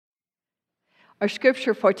Our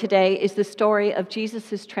scripture for today is the story of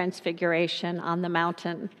Jesus' transfiguration on the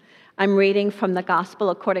mountain. I'm reading from the Gospel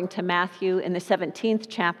according to Matthew in the 17th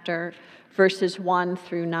chapter, verses 1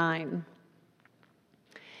 through 9.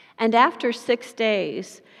 And after 6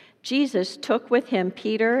 days, Jesus took with him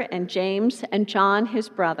Peter and James and John his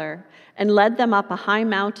brother and led them up a high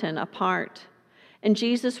mountain apart. And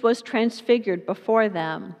Jesus was transfigured before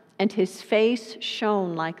them, and his face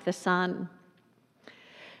shone like the sun.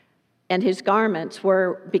 And his garments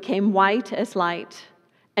became white as light.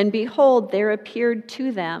 And behold, there appeared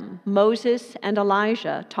to them Moses and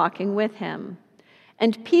Elijah talking with him.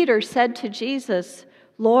 And Peter said to Jesus,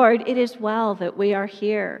 "Lord, it is well that we are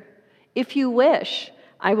here. If you wish,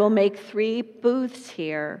 I will make 3 booths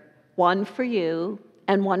here, one for you,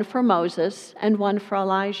 and one for Moses, and one for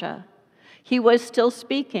Elijah." He was still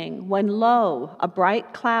speaking when, lo, a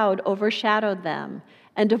bright cloud overshadowed them,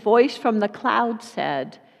 and a voice from the cloud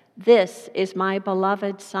said, "This is my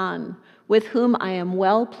beloved Son, with whom I am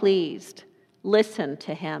well pleased. Listen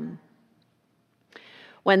to him."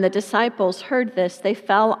 When the disciples heard this, they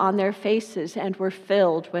fell on their faces and were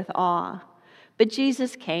filled with awe. But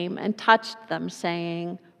Jesus came and touched them,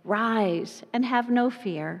 saying, "Rise and have no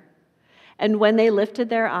fear." And when they lifted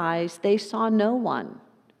their eyes, they saw no one,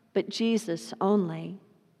 but Jesus only.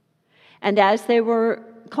 And as they were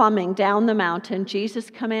coming down the mountain, Jesus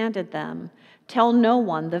commanded them, "Tell no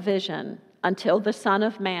one the vision until the Son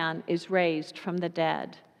of Man is raised from the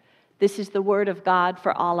dead." This is the word of God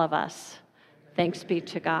for all of us. Thanks be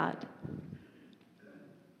to God.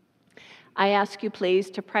 I ask you please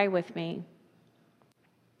to pray with me.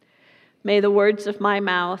 May the words of my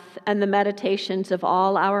mouth and the meditations of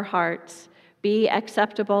all our hearts be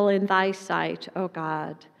acceptable in thy sight, O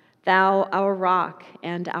God, thou our rock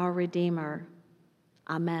and our Redeemer.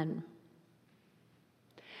 Amen.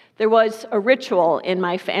 There was a ritual in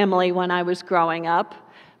my family when I was growing up.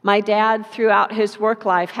 My dad, throughout his work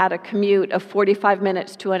life, had a commute of 45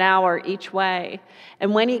 minutes to an hour each way.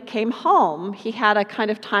 And when he came home, he had a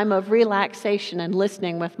kind of time of relaxation and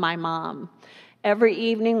listening with my mom. Every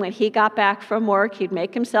evening when he got back from work, he'd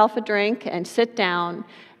make himself a drink and sit down,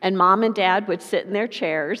 and Mom and Dad would sit in their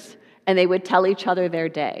chairs, and they would tell each other their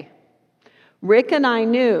day. Rick and I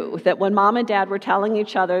knew that when Mom and Dad were telling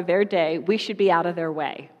each other their day, we should be out of their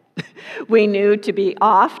way. We knew to be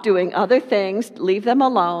off doing other things, leave them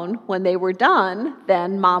alone. When they were done,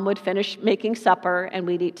 then Mom would finish making supper, and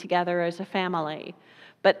we'd eat together as a family.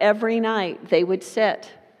 But every night, they would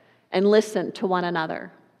sit and listen to one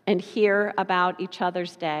another and hear about each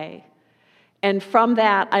other's day. And from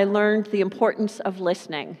that, I learned the importance of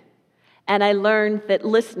listening. And I learned that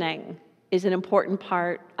listening is an important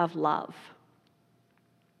part of love.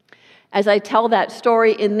 As I tell that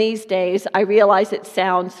story in these days, I realize it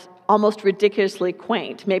sounds almost ridiculously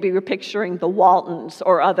quaint. Maybe you're picturing the Waltons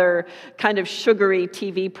or other kind of sugary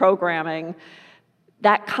TV programming.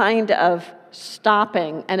 That kind of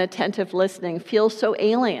stopping and attentive listening feels so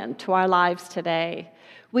alien to our lives today.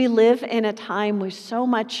 We live in a time with so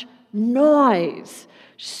much noise.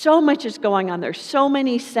 So much is going on. There's so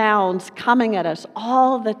many sounds coming at us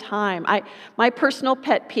all the time. My personal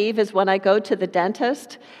pet peeve is when I go to the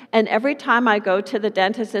dentist, and every time I go to the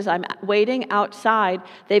dentist as I'm waiting outside,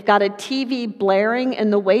 they've got a TV blaring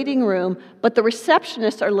in the waiting room, but the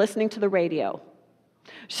receptionists are listening to the radio.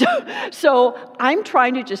 So I'm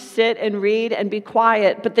trying to just sit and read and be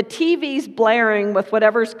quiet, but the TV's blaring with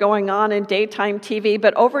whatever's going on in daytime TV,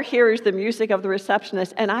 but over here is the music of the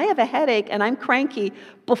receptionist, and I have a headache, and I'm cranky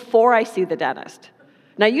before I see the dentist.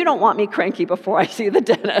 Now, you don't want me cranky before I see the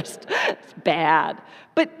dentist. It's bad.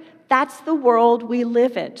 But that's the world we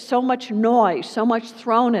live in. So much noise, so much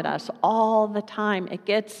thrown at us all the time. It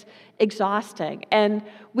gets exhausting. And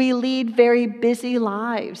we lead very busy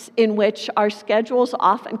lives in which our schedules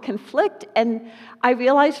often conflict. And I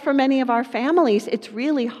realize for many of our families, it's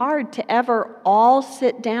really hard to ever all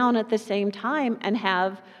sit down at the same time and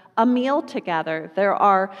have a meal together. There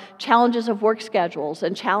are challenges of work schedules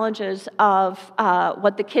and challenges of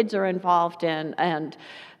what the kids are involved in. And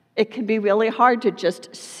it can be really hard to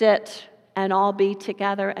just sit and all be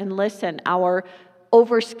together and listen. Our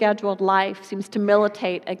overscheduled life seems to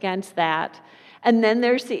militate against that. And then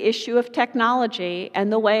there's the issue of technology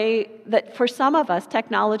and the way that for some of us,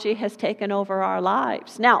 technology has taken over our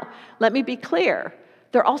lives. Now, let me be clear.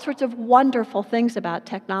 There are all sorts of wonderful things about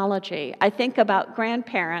technology. I think about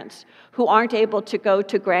grandparents who aren't able to go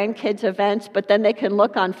to grandkids' events, but then they can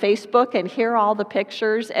look on Facebook and hear all the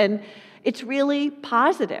pictures, and it's really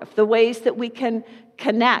positive, the ways that we can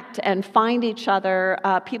connect and find each other.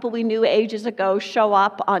 People we knew ages ago show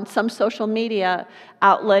up on some social media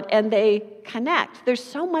outlet and they connect. There's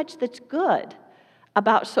so much that's good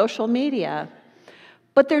about social media.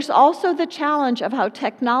 But there's also the challenge of how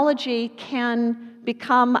technology can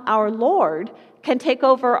become our Lord, can take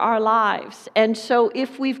over our lives. And so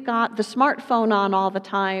if we've got the smartphone on all the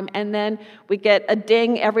time, and then we get a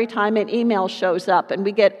ding every time an email shows up, and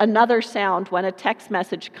we get another sound when a text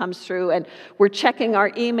message comes through, and we're checking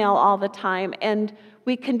our email all the time, and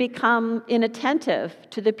we can become inattentive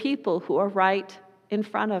to the people who are right in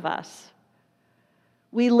front of us.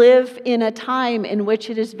 We live in a time in which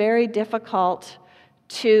it is very difficult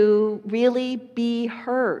to really be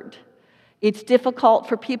heard. It's difficult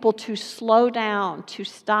for people to slow down, to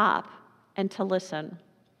stop, and to listen.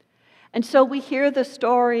 And so we hear the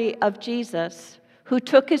story of Jesus, who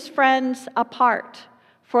took his friends apart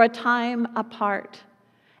for a time apart.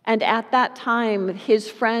 And at that time, his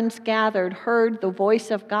friends gathered, heard the voice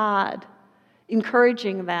of God,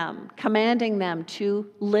 encouraging them, commanding them to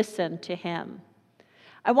listen to him.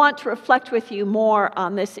 I want to reflect with you more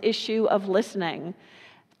on this issue of listening,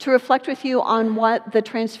 to reflect with you on what the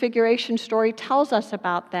Transfiguration story tells us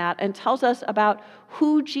about that, and tells us about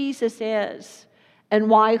who Jesus is and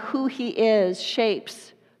why who he is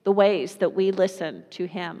shapes the ways that we listen to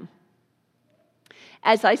him.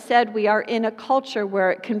 As I said, we are in a culture where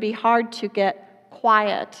it can be hard to get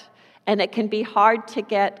quiet, and it can be hard to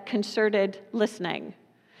get concerted listening.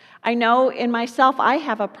 I know in myself I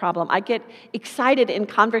have a problem. I get excited in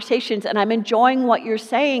conversations and I'm enjoying what you're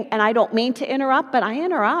saying, and I don't mean to interrupt, but I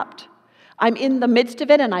interrupt. I'm in the midst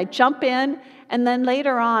of it and I jump in, and then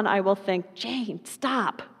later on I will think, Jane,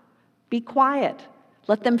 stop, be quiet,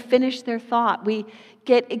 let them finish their thought. We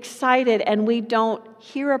get excited and we don't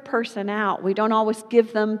hear a person out. We don't always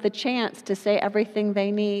give them the chance to say everything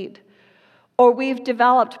they need. Or we've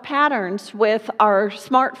developed patterns with our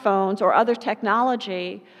smartphones or other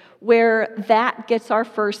technology where that gets our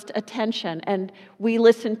first attention, and we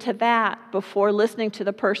listen to that before listening to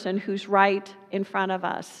the person who's right in front of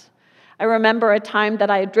us. I remember a time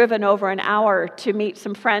that I had driven over an hour to meet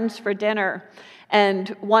some friends for dinner, and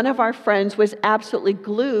one of our friends was absolutely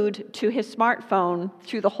glued to his smartphone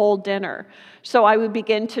through the whole dinner. So I would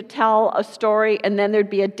begin to tell a story, and then there'd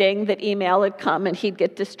be a ding that email had come, and he'd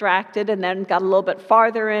get distracted, and then got a little bit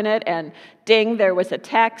farther in it, and ding, there was a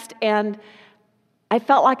text, and I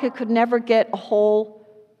felt like I could never get a whole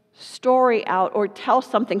story out or tell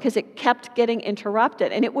something because it kept getting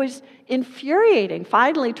interrupted. And it was infuriating.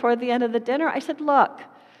 Finally, toward the end of the dinner, I said, look,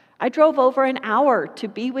 I drove over an hour to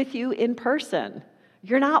be with you in person.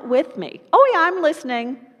 You're not with me. Oh, yeah, I'm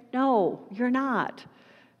listening. No, you're not. It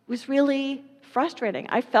was really frustrating.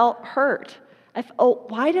 I felt hurt.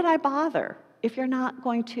 Why did I bother if you're not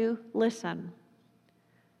going to listen?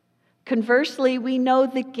 Conversely, we know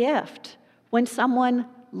the gift when someone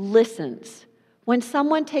listens, when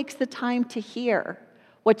someone takes the time to hear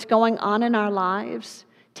what's going on in our lives,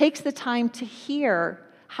 takes the time to hear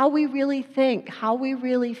how we really think, how we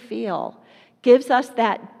really feel, gives us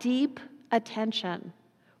that deep attention.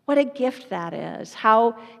 What a gift that is,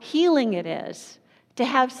 how healing it is to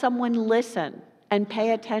have someone listen and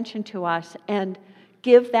pay attention to us and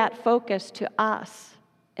give that focus to us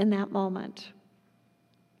in that moment.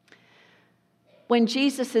 When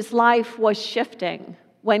Jesus' life was shifting,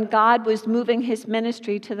 when God was moving his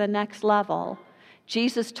ministry to the next level,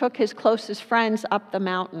 Jesus took his closest friends up the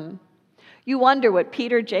mountain. You wonder what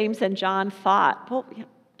Peter, James, and John thought. Well,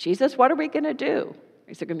 Jesus, what are we going to do?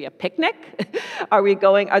 Is there going to be a picnic? Are there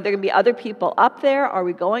going to be other people up there? Are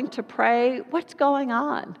we going to pray? What's going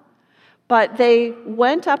on? But they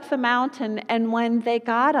went up the mountain, and when they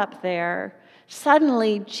got up there,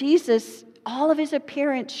 suddenly Jesus, all of his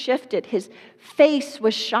appearance shifted. His face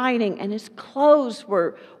was shining, and his clothes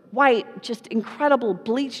were white, just incredible,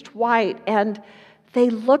 bleached white. And they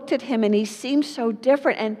looked at him, and he seemed so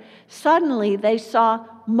different. And suddenly they saw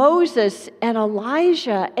Moses and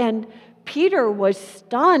Elijah, and Peter was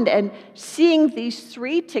stunned. And seeing these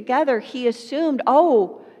three together, he assumed,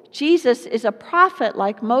 oh, Jesus is a prophet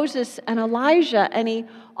like Moses and Elijah. And he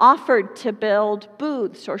offered to build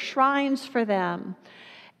booths or shrines for them.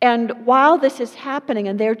 And while this is happening,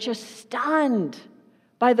 and they're just stunned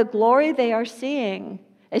by the glory they are seeing,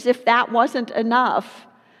 as if that wasn't enough,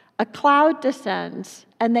 a cloud descends,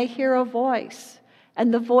 and they hear a voice.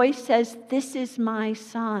 And the voice says, "This is my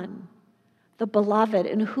Son, the beloved,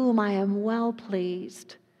 in whom I am well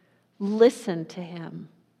pleased. Listen to him."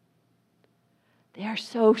 They are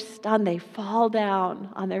so stunned, they fall down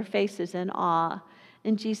on their faces in awe.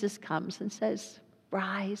 And Jesus comes and says,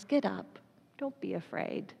 "Rise, get up. Don't be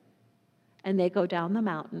afraid." And they go down the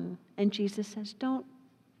mountain, and Jesus says, Don't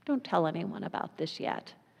tell anyone about this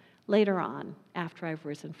yet. Later on, after I've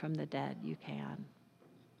risen from the dead, you can.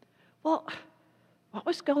 Well,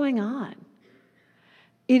 was going on?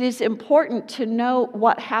 It is important to know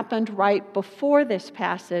what happened right before this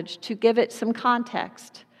passage to give it some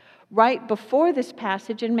context. Right before this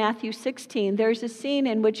passage in Matthew 16, there's a scene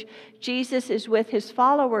in which Jesus is with his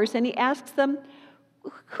followers and he asks them,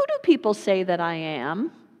 "Who do people say that I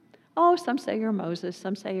am?" "Oh, some say you're Moses,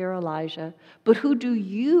 some say you're Elijah, but who do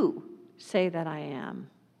you say that I am?"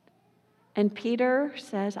 And Peter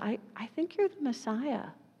says, I think you're the Messiah.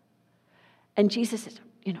 And Jesus says,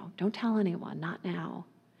 don't tell anyone, not now.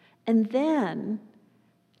 And then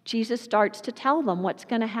Jesus starts to tell them what's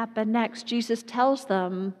going to happen next. Jesus tells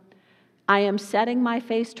them, "I am setting my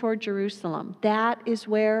face toward Jerusalem. That is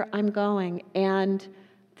where I'm going. And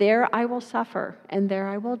there I will suffer, and there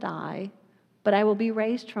I will die, but I will be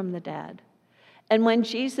raised from the dead." And when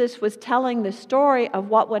Jesus was telling the story of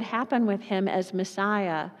what would happen with him as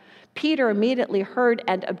Messiah, Peter immediately heard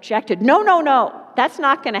and objected. No, that's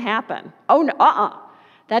not going to happen. Oh, no,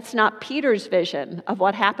 That's not Peter's vision of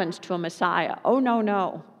what happens to a Messiah. Oh,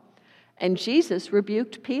 no. And Jesus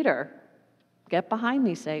rebuked Peter. "Get behind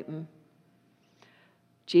me, Satan."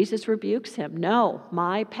 Jesus rebukes him. "No,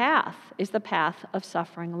 my path is the path of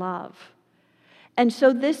suffering love." And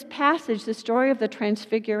so this passage, the story of the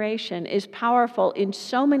Transfiguration, is powerful in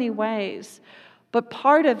so many ways. But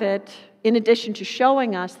part of it, in addition to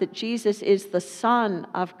showing us that Jesus is the Son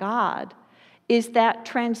of God, is that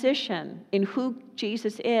transition in who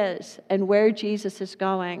Jesus is and where Jesus is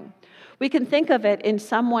going. We can think of it in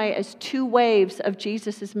some way as two waves of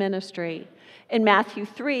Jesus' ministry. In Matthew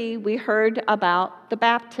 3, we heard about the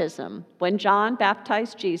baptism. When John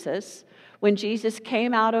baptized Jesus, when Jesus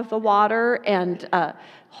came out of the water and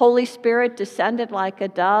Holy Spirit descended like a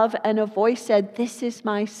dove, and a voice said, "This is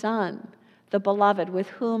my Son, the beloved, with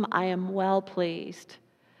whom I am well pleased."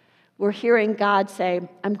 We're hearing God say,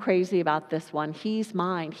 "I'm crazy about this one. He's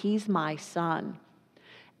mine. He's my Son."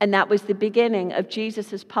 And that was the beginning of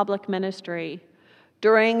Jesus' public ministry.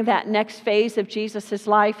 During that next phase of Jesus'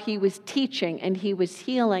 life, he was teaching and he was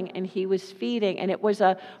healing and he was feeding, and it was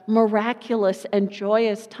a miraculous and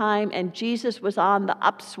joyous time, and Jesus was on the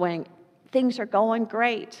upswing. Things are going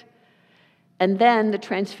great. And then the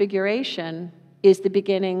Transfiguration is the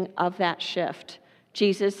beginning of that shift.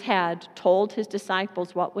 Jesus had told his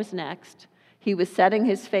disciples what was next. He was setting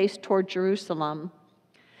his face toward Jerusalem.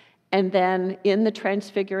 And then in the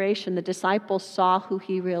Transfiguration, the disciples saw who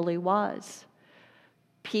he really was.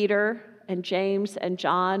 Peter and James and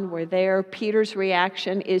John were there. Peter's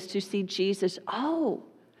reaction is to see Jesus. "Oh,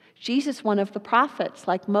 Jesus, one of the prophets,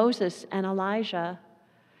 like Moses and Elijah."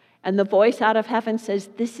 And the voice out of heaven says,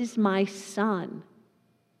 "This is my Son."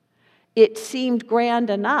 It seemed grand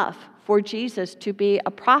enough for Jesus to be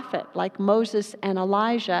a prophet like Moses and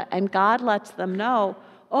Elijah, and God lets them know,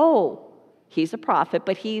 "Oh, he's a prophet,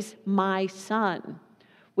 but he's my Son.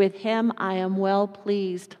 With him I am well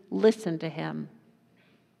pleased. Listen to him."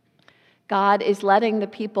 God is letting the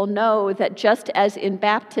people know that just as in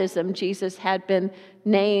baptism Jesus had been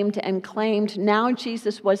named and claimed, now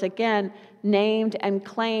Jesus was again named and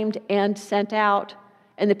claimed and sent out,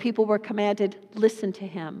 and the people were commanded, "Listen to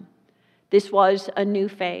him." This was a new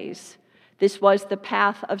phase. This was the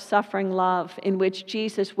path of suffering love in which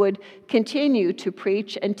Jesus would continue to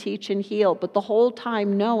preach and teach and heal, but the whole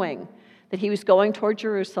time knowing that he was going toward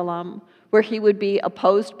Jerusalem, where he would be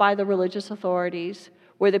opposed by the religious authorities,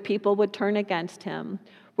 where the people would turn against him,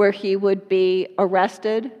 where he would be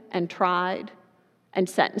arrested and tried and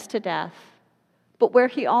sentenced to death, but where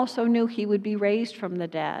he also knew he would be raised from the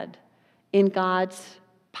dead in God's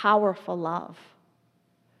powerful love.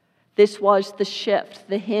 This was the shift,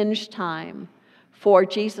 the hinge time for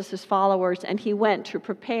Jesus' followers, and he went to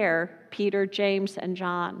prepare Peter, James, and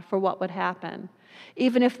John for what would happen,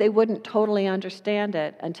 even if they wouldn't totally understand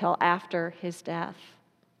it until after his death.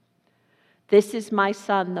 "This is my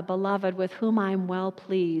Son, the beloved, with whom I am well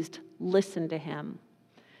pleased. Listen to him."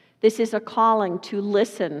 This is a calling to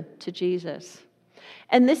listen to Jesus.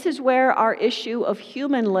 And this is where our issue of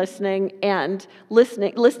human listening and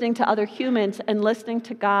listening to other humans and listening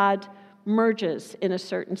to God merges in a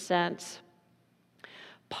certain sense.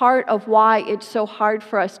 Part of why it's so hard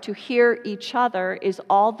for us to hear each other is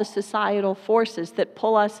all the societal forces that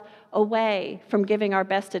pull us away from giving our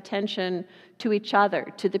best attention to each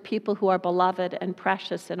other, to the people who are beloved and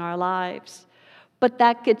precious in our lives. But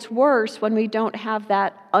that gets worse when we don't have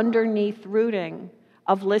that underneath rooting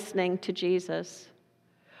of listening to Jesus.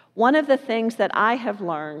 One of the things that I have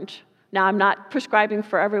learned, now I'm not prescribing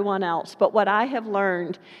for everyone else, but what I have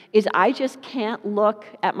learned is I just can't look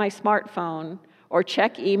at my smartphone or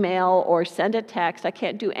check email or send a text. I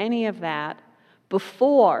can't do any of that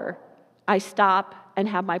before I stop and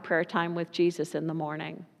have my prayer time with Jesus in the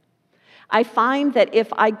morning. I find that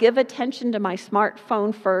if I give attention to my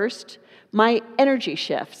smartphone first, my energy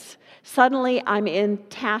shifts. Suddenly, I'm in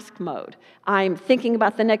task mode. I'm thinking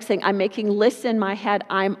about the next thing. I'm making lists in my head.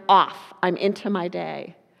 I'm off. I'm into my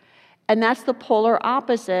day. And that's the polar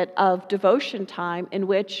opposite of devotion time, in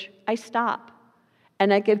which I stop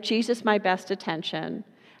and I give Jesus my best attention,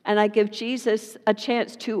 and I give Jesus a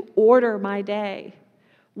chance to order my day.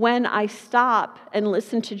 When I stop and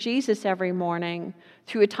listen to Jesus every morning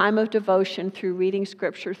through a time of devotion, through reading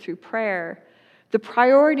scripture, through prayer, the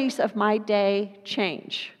priorities of my day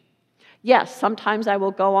change. Yes, sometimes I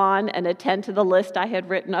will go on and attend to the list I had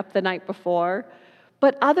written up the night before,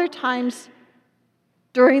 but other times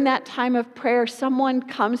during that time of prayer, someone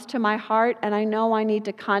comes to my heart and I know I need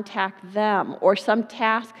to contact them, or some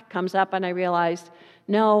task comes up and I realize,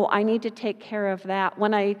 no, I need to take care of that.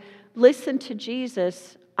 When I listen to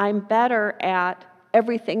Jesus, I'm better at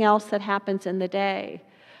everything else that happens in the day.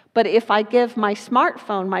 But if I give my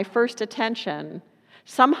smartphone my first attention,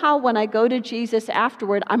 somehow when I go to Jesus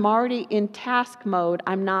afterward, I'm already in task mode.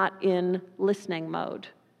 I'm not in listening mode.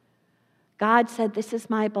 God said, "This is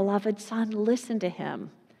my beloved Son, listen to him."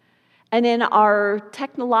 And in our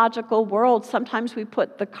technological world, sometimes we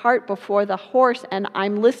put the cart before the horse, and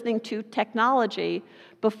I'm listening to technology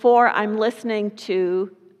before I'm listening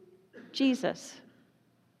to Jesus.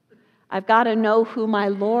 I've got to know who my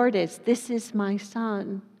Lord is. This is my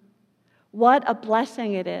Son. What a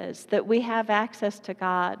blessing it is that we have access to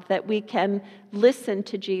God, that we can listen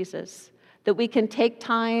to Jesus, that we can take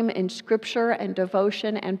time in scripture and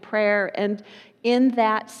devotion and prayer, and in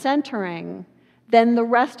that centering, then the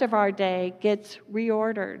rest of our day gets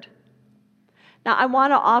reordered. Now, I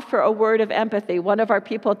want to offer a word of empathy. One of our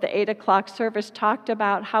people at the 8 o'clock service talked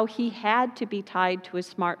about how he had to be tied to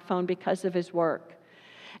his smartphone because of his work.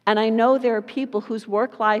 And I know there are people whose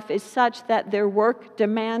work life is such that their work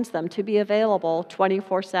demands them to be available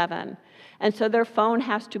 24/7. And so their phone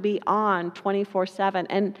has to be on 24/7.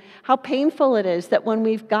 And how painful it is that when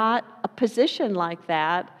we've got a position like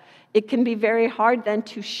that, it can be very hard then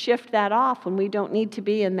to shift that off when we don't need to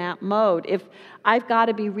be in that mode. If I've got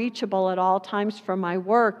to be reachable at all times for my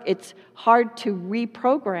work, it's hard to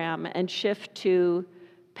reprogram and shift to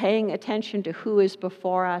paying attention to who is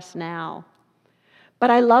before us now. But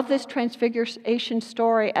I love this transfiguration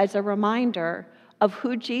story as a reminder of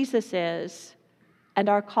who Jesus is and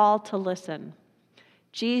our call to listen.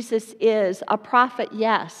 Jesus is a prophet,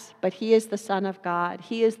 yes, but he is the Son of God.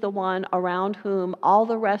 He is the one around whom all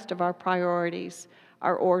the rest of our priorities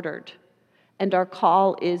are ordered, and our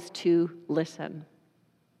call is to listen.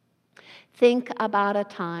 Think about a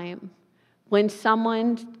time when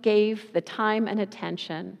someone gave the time and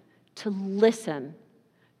attention to listen,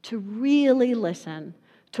 to really listen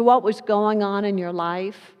to what was going on in your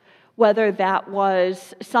life, whether that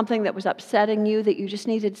was something that was upsetting you that you just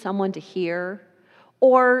needed someone to hear,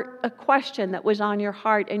 or a question that was on your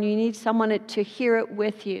heart and you need someone to hear it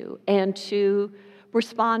with you and to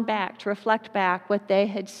respond back, to reflect back what they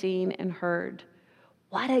had seen and heard.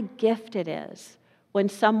 What a gift it is when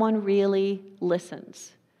someone really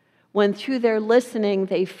listens. When through their listening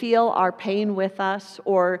they feel our pain with us,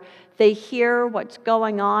 or they hear what's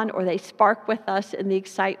going on, or they spark with us in the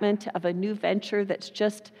excitement of a new venture that's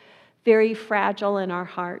just very fragile in our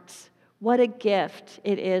hearts. What a gift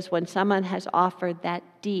it is when someone has offered that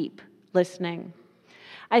deep listening.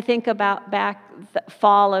 I think about back the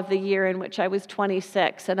fall of the year in which I was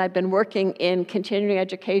 26, and I'd been working in continuing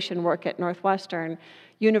education work at Northwestern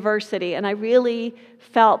University, and I really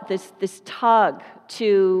felt this tug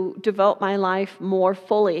to devote my life more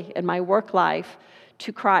fully in my work life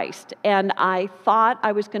to Christ. And I thought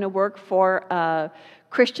I was going to work for a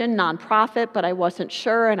Christian nonprofit, but I wasn't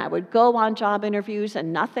sure, and I would go on job interviews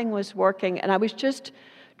and nothing was working, and I was just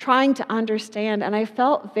trying to understand, and I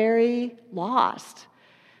felt very lost.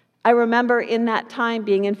 I remember in that time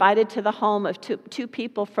being invited to the home of two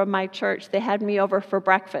people from my church. They had me over for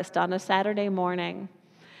breakfast on a Saturday morning,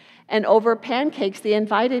 and over pancakes they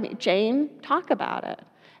invited me, "Jane, talk about it."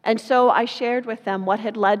 And so I shared with them what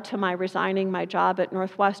had led to my resigning my job at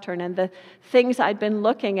Northwestern, and the things I'd been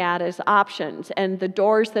looking at as options, and the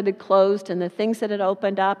doors that had closed and the things that had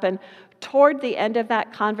opened up. And toward the end of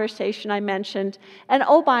that conversation, I mentioned, and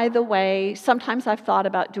oh, by the way, sometimes I've thought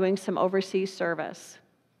about doing some overseas service.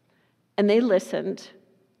 And they listened,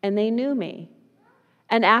 and they knew me.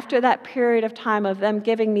 And after that period of time of them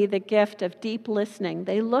giving me the gift of deep listening,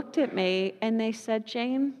 they looked at me and they said,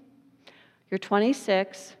 "Jane, you're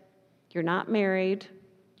 26, you're not married,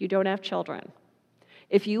 you don't have children.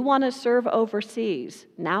 If you want to serve overseas,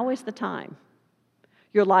 now is the time.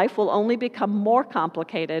 Your life will only become more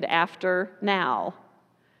complicated after now.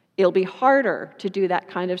 It'll be harder to do that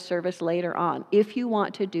kind of service later on. If you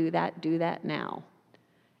want to do that now.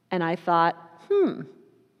 And I thought,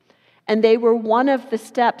 And they were one of the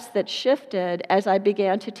steps that shifted as I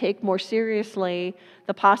began to take more seriously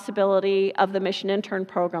the possibility of the Mission Intern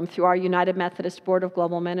Program through our United Methodist Board of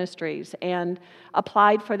Global Ministries, and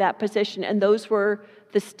applied for that position. And those were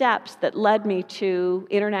the steps that led me to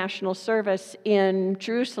international service in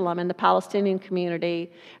Jerusalem in the Palestinian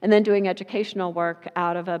community, and then doing educational work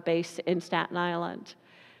out of a base in Staten Island.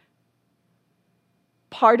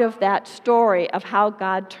 Part of that story of how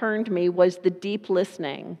God turned me was the deep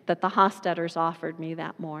listening that the Hosteters offered me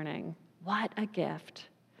that morning. What a gift.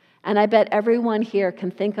 And I bet everyone here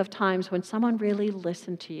can think of times when someone really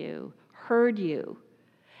listened to you, heard you,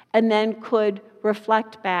 and then could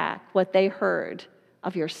reflect back what they heard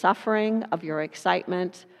of your suffering, of your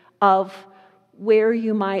excitement, of where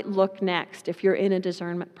you might look next if you're in a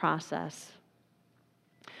discernment process.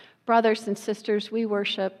 Brothers and sisters, we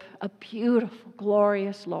worship a beautiful,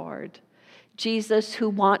 glorious Lord, Jesus, who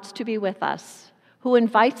wants to be with us, who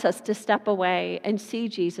invites us to step away and see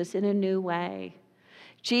Jesus in a new way.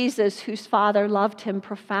 Jesus, whose Father loved him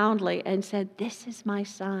profoundly and said, "This is my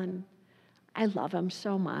Son. I love him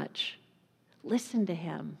so much. Listen to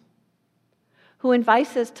him." Who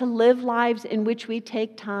invites us to live lives in which we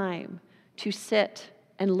take time to sit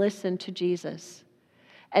and listen to Jesus.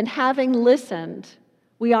 And having listened,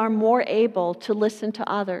 we are more able to listen to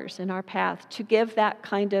others in our path, to give that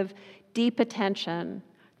kind of deep attention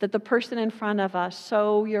that the person in front of us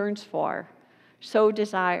so yearns for, so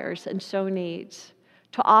desires, and so needs.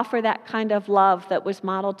 To offer that kind of love that was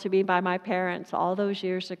modeled to me by my parents all those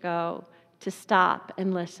years ago, to stop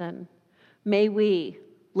and listen. May we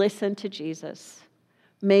listen to Jesus.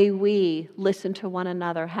 May we listen to one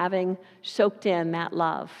another, having soaked in that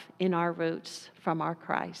love in our roots from our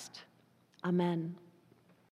Christ. Amen.